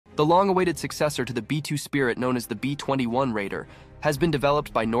The long-awaited successor to the B-2 Spirit, known as the B-21 Raider, has been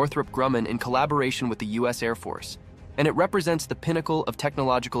developed by Northrop Grumman in collaboration with the U.S. Air Force, and it represents the pinnacle of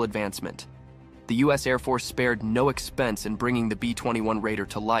technological advancement. The U.S. Air Force spared no expense in bringing the B-21 Raider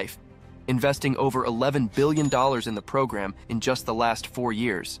to life, investing over $11 billion in the program in just the last 4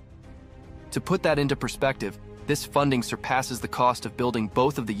 years. To put that into perspective, this funding surpasses the cost of building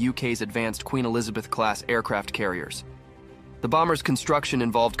both of the UK's advanced Queen Elizabeth-class aircraft carriers. The bomber's construction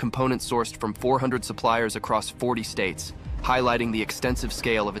involved components sourced from 400 suppliers across 40 states, highlighting the extensive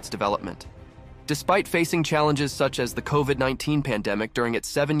scale of its development. Despite facing challenges such as the COVID-19 pandemic during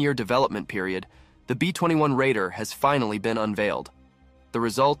its 7-year development period, the B-21 Raider has finally been unveiled. The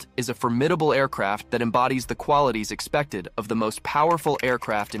result is a formidable aircraft that embodies the qualities expected of the most powerful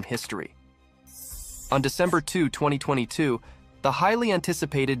aircraft in history. On December 2, 2022, the highly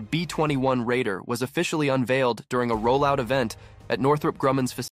anticipated B-21 Raider was officially unveiled during a rollout event at Northrop Grumman's facility.